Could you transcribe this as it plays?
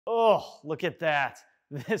Oh, look at that.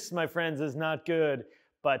 This, my friends, is not good.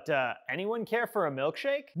 But anyone care for a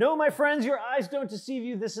milkshake? No, my friends, your eyes don't deceive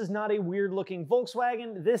you. This is not a weird-looking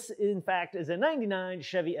Volkswagen. This, in fact, is a 99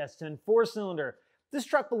 Chevy S10 4-cylinder. This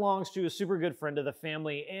truck belongs to a super good friend of the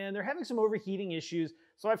family, and they're having some overheating issues,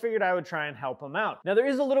 so I figured I would try and help them out. Now, there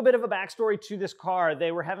is a little bit of a backstory to this car.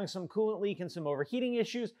 They were having some coolant leak and some overheating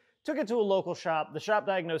issues, took it to a local shop. The shop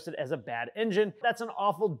diagnosed it as a bad engine. That's an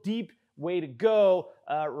awful deep way to go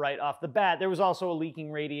right off the bat. There was also a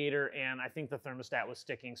leaking radiator, and I think the thermostat was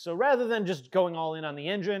sticking. So rather than just going all in on the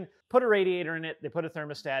engine, put a radiator in it, they put a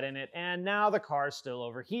thermostat in it, and now the car is still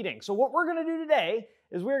overheating. So what we're gonna do today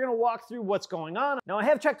is we're gonna walk through what's going on. Now, I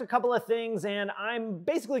have checked a couple of things, and I'm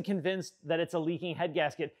basically convinced that it's a leaking head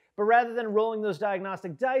gasket, but rather than rolling those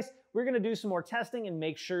diagnostic dice, we're gonna do some more testing and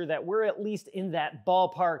make sure that we're at least in that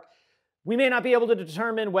ballpark. We may not be able to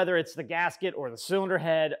determine whether it's the gasket or the cylinder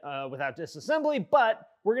head without disassembly, but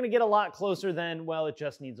we're gonna get a lot closer than, well, it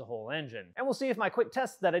just needs a whole engine. And we'll see if my quick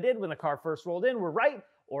tests that I did when the car first rolled in were right,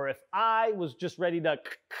 or if I was just ready to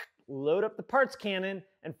load up the parts cannon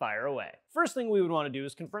and fire away. First thing we would want to do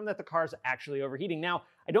is confirm that the car is actually overheating. Now,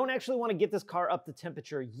 I don't actually want to get this car up to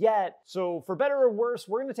temperature yet, so for better or worse,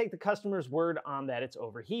 we're going to take the customer's word on that it's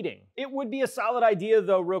overheating. It would be a solid idea,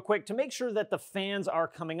 though, real quick, to make sure that the fans are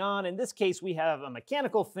coming on. In this case, we have a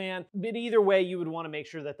mechanical fan, but either way, you would want to make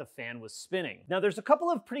sure that the fan was spinning. Now, there's a couple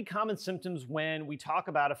of pretty common symptoms when we talk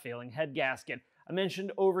about a failing head gasket. I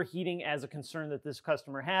mentioned overheating as a concern that this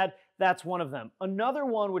customer had. That's one of them. Another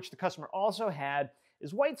one, which the customer also had,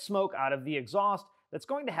 is white smoke out of the exhaust that's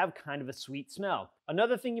going to have kind of a sweet smell.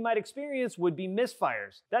 Another thing you might experience would be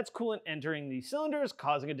misfires. That's coolant entering the cylinders,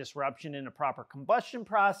 causing a disruption in a proper combustion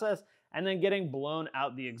process, and then getting blown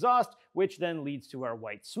out the exhaust, which then leads to our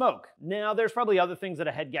white smoke. Now, there's probably other things that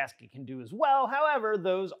a head gasket can do as well. However,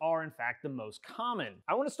 those are in fact the most common.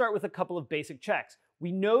 I want to start with a couple of basic checks.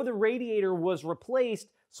 We know the radiator was replaced,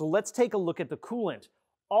 so let's take a look at the coolant.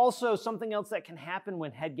 Also, something else that can happen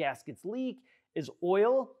when head gaskets leak is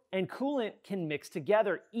oil and coolant can mix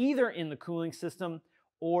together, either in the cooling system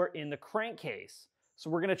or in the crankcase. So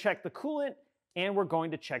we're gonna check the coolant and we're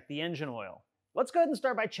going to check the engine oil. Let's go ahead and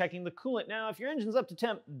start by checking the coolant. Now, if your engine's up to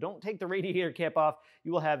temp, don't take the radiator cap off.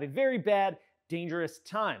 You will have a very bad, dangerous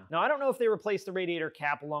time. Now, I don't know if they replaced the radiator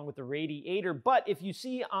cap along with the radiator, but if you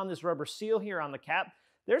see on this rubber seal here on the cap,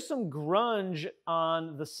 there's some grunge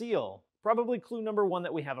on the seal. Probably clue number one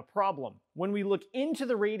that we have a problem. When we look into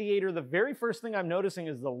the radiator, the very first thing I'm noticing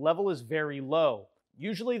is the level is very low.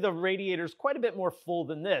 Usually the radiator is quite a bit more full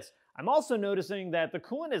than this. I'm also noticing that the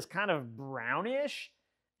coolant is kind of brownish,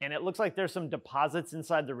 and it looks like there's some deposits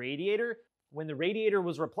inside the radiator. When the radiator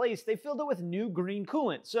was replaced, they filled it with new green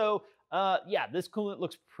coolant. So yeah, this coolant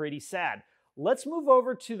looks pretty sad. Let's move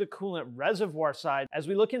over to the coolant reservoir side. As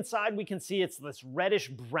we look inside, we can see it's this reddish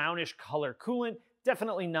brownish color coolant.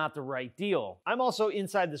 Definitely not the right deal. I'm also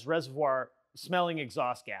inside this reservoir smelling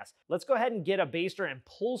exhaust gas. Let's go ahead and get a baster and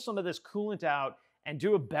pull some of this coolant out and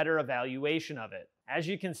do a better evaluation of it. As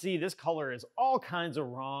you can see, this color is all kinds of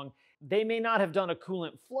wrong. They may not have done a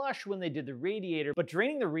coolant flush when they did the radiator, but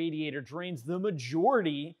draining the radiator drains the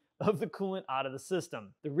majority of the coolant out of the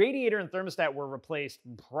system. The radiator and thermostat were replaced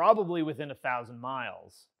probably within 1,000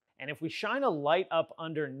 miles. And if we shine a light up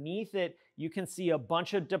underneath it, you can see a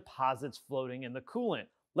bunch of deposits floating in the coolant.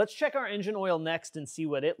 Let's check our engine oil next and see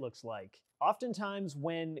what it looks like. Oftentimes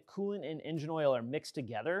when coolant and engine oil are mixed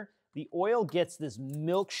together, the oil gets this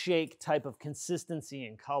milkshake type of consistency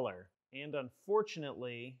and color. And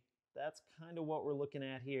unfortunately, that's kind of what we're looking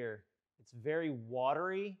at here. It's very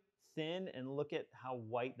watery, thin, and look at how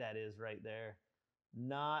white that is right there.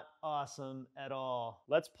 Not awesome at all.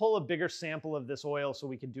 Let's pull a bigger sample of this oil so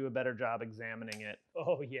we can do a better job examining it.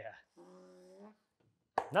 Oh yeah.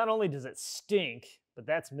 Not only does it stink, but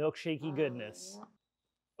that's milkshakey goodness.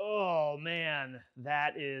 Oh man,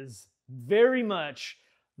 that is very much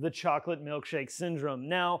the chocolate milkshake syndrome.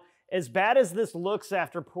 Now, as bad as this looks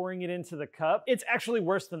after pouring it into the cup, it's actually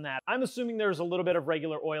worse than that. I'm assuming there's a little bit of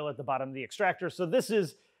regular oil at the bottom of the extractor, so this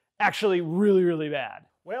is actually really, really bad.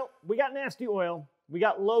 Well, we got nasty oil, we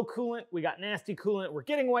got low coolant, we got nasty coolant, we're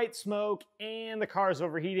getting white smoke, and the car is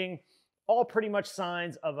overheating. All pretty much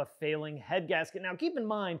signs of a failing head gasket. Now keep in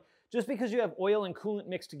mind, just because you have oil and coolant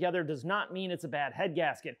mixed together does not mean it's a bad head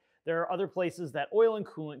gasket. There are other places that oil and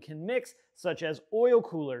coolant can mix, such as oil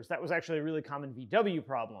coolers. That was actually a really common VW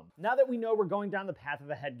problem. Now that we know we're going down the path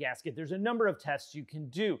of a head gasket, there's a number of tests you can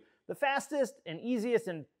do. The fastest and easiest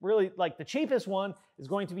and really like the cheapest one is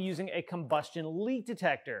going to be using a combustion leak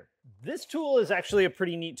detector. This tool is actually a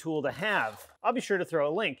pretty neat tool to have. I'll be sure to throw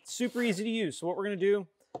a link. It's super easy to use. So what we're gonna do,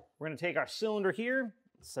 we're gonna take our cylinder here,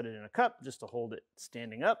 set it in a cup just to hold it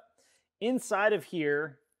standing up. Inside of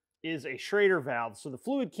here is a Schrader valve, so the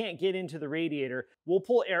fluid can't get into the radiator. We'll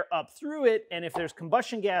pull air up through it, and if there's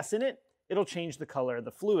combustion gas in it, it'll change the color of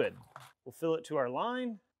the fluid. We'll fill it to our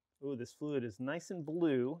line. Ooh, this fluid is nice and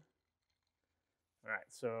blue. All right,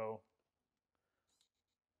 so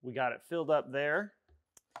we got it filled up there.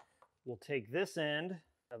 We'll take this end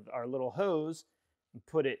of our little hose and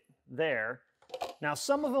put it there. Now,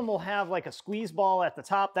 some of them will have like a squeeze ball at the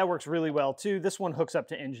top. That works really well too. This one hooks up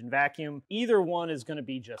to engine vacuum. Either one is gonna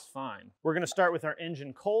be just fine. We're gonna start with our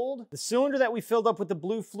engine cold. The cylinder that we filled up with the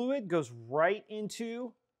blue fluid goes right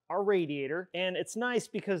into our radiator. And it's nice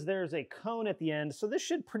because there's a cone at the end, so this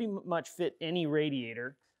should pretty much fit any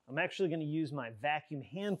radiator. I'm actually gonna use my vacuum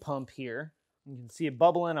hand pump here. You can see it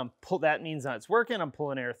bubbling. That means that it's working. I'm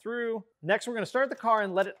pulling air through. Next, we're gonna start the car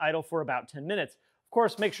and let it idle for about 10 minutes. Of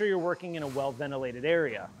course, make sure you're working in a well-ventilated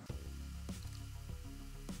area.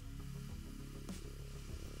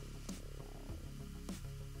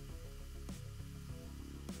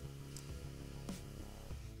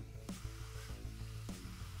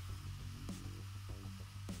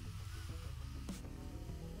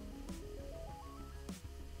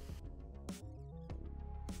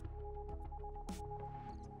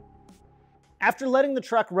 After letting the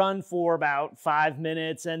truck run for about 5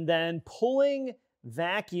 minutes and then pulling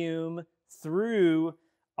vacuum through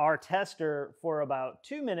our tester for about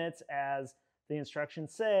 2 minutes, as the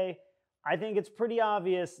instructions say, I think it's pretty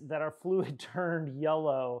obvious that our fluid turned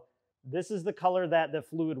yellow. This is the color that the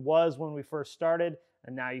fluid was when we first started,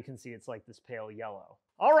 and now you can see it's like this pale yellow.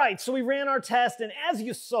 All right, so we ran our test, and as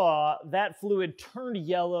you saw, that fluid turned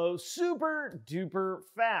yellow super duper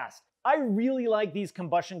fast. I really like these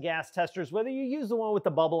combustion gas testers, whether you use the one with the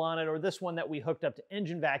bubble on it or this one that we hooked up to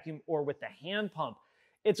engine vacuum or with the hand pump.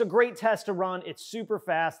 It's a great test to run. It's super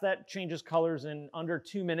fast. That changes colors in under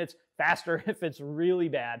 2 minutes, faster if it's really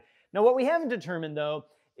bad. Now, what we haven't determined though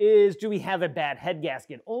is, do we have a bad head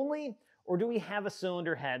gasket only, or do we have a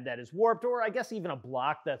cylinder head that is warped, or I guess even a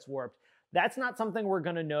block that's warped? That's not something we're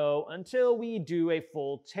gonna know until we do a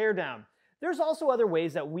full teardown. There's also other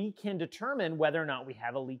ways that we can determine whether or not we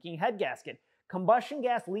have a leaking head gasket. Combustion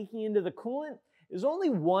gas leaking into the coolant is only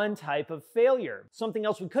one type of failure. Something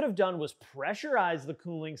else we could have done was pressurize the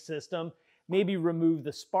cooling system, maybe remove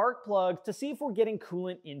the spark plugs to see if we're getting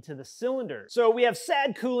coolant into the cylinder. So we have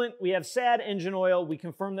sad coolant, we have sad engine oil, we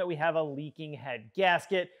confirm that we have a leaking head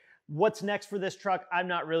gasket. What's next for this truck? I'm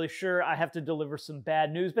not really sure. I have to deliver some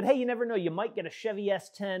bad news, but hey, you never know. You might get a Chevy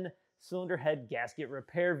S10 cylinder head gasket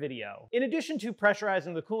repair video. In addition to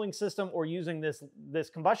pressurizing the cooling system or using this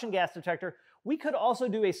combustion gas detector, we could also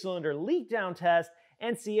do a cylinder leak down test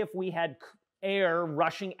and see if we had air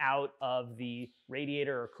rushing out of the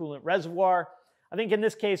radiator or coolant reservoir. I think in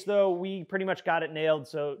this case though, we pretty much got it nailed,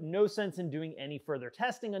 so no sense in doing any further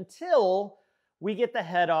testing until we get the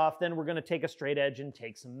head off. Then we're gonna take a straight edge and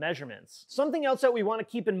take some measurements. Something else that we wanna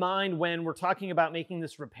keep in mind when we're talking about making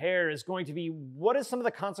this repair is going to be, what is some of the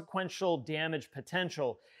consequential damage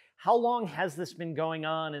potential? How long has this been going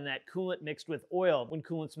on in that coolant mixed with oil? When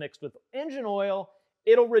coolant's mixed with engine oil,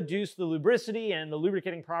 it'll reduce the lubricity and the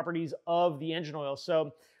lubricating properties of the engine oil.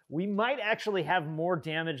 So we might actually have more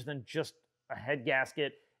damage than just a head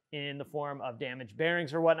gasket in the form of damaged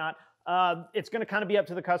bearings or whatnot. It's going to kind of be up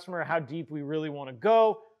to the customer how deep we really want to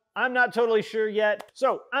go. I'm not totally sure yet.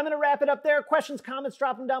 So I'm going to wrap it up there. Questions, comments,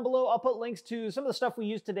 drop them down below. I'll put links to some of the stuff we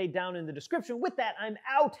used today down in the description. With that, I'm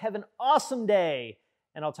out. Have an awesome day,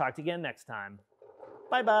 and I'll talk to you again next time.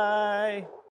 Bye-bye.